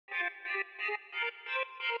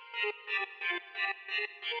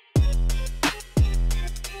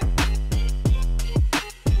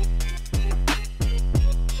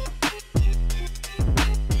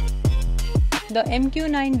The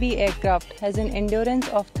MQ-9B aircraft has an endurance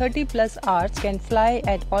of 30 plus hours, can fly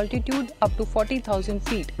at altitude up to 40,000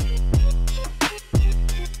 feet.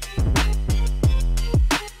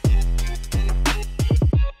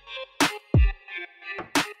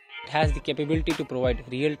 It has the capability to provide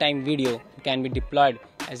real-time video and can be deployed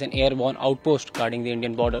as an airborne outpost guarding the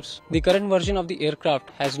Indian borders. The current version of the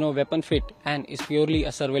aircraft has no weapon fit and is purely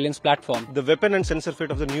a surveillance platform. The weapon and sensor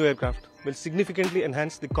fit of the new aircraft will significantly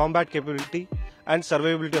enhance the combat capability and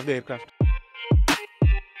survivability of the aircraft.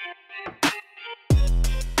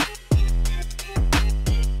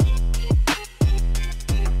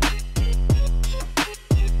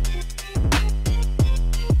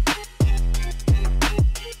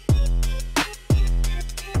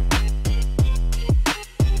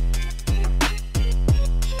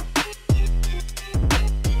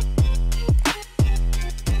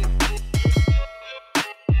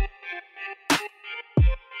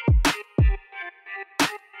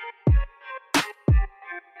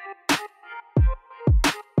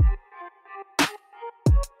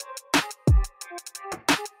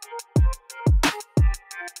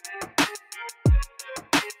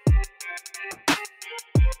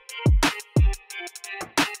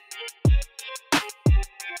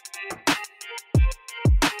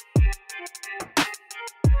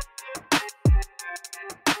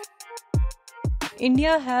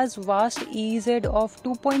 India has vast EEZ of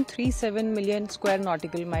 2.37 million square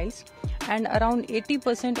nautical miles, and around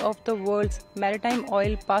 80% of the world's maritime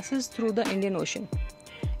oil passes through the Indian Ocean.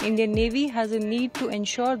 Indian Navy has a need to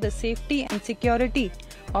ensure the safety and security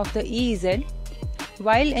of the EEZ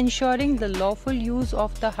while ensuring the lawful use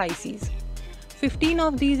of the high seas. 15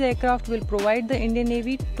 of these aircraft will provide the Indian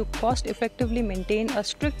Navy to cost effectively maintain a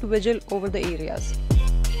strict vigil over the areas.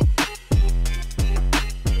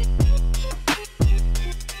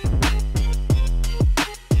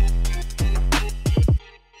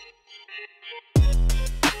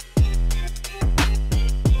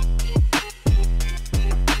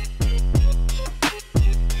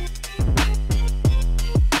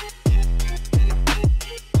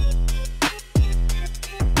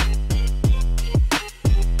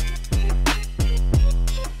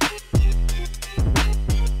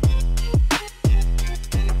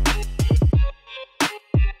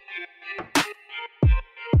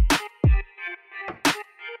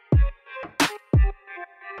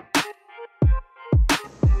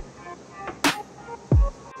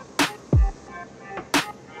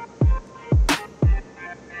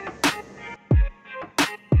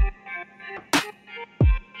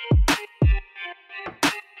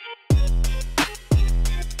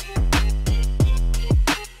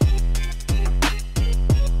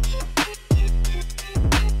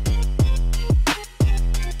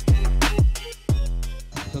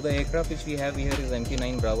 So the aircraft which we have here is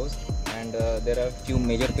MQ-9 Bravos, and there are few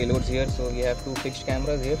major payloads here. So we have two fixed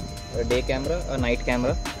cameras here, a day camera, a night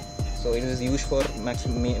camera. So it is used for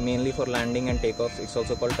mainly for landing and takeoffs. It's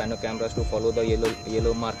also called pano cameras to follow the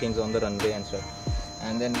yellow markings on the runway and stuff.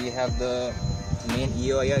 And then we have the main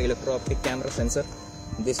EOIR electro-optic camera sensor.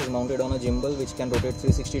 This is mounted on a gimbal which can rotate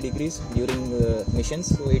 360 degrees during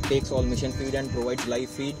missions. So it takes all mission feed and provides live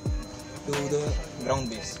feed to the ground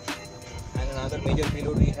base. And another major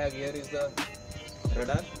payload we have here is the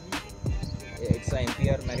radar. It's a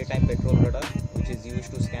MPR maritime petrol radar which is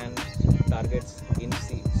used to scan targets in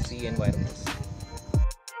sea environments.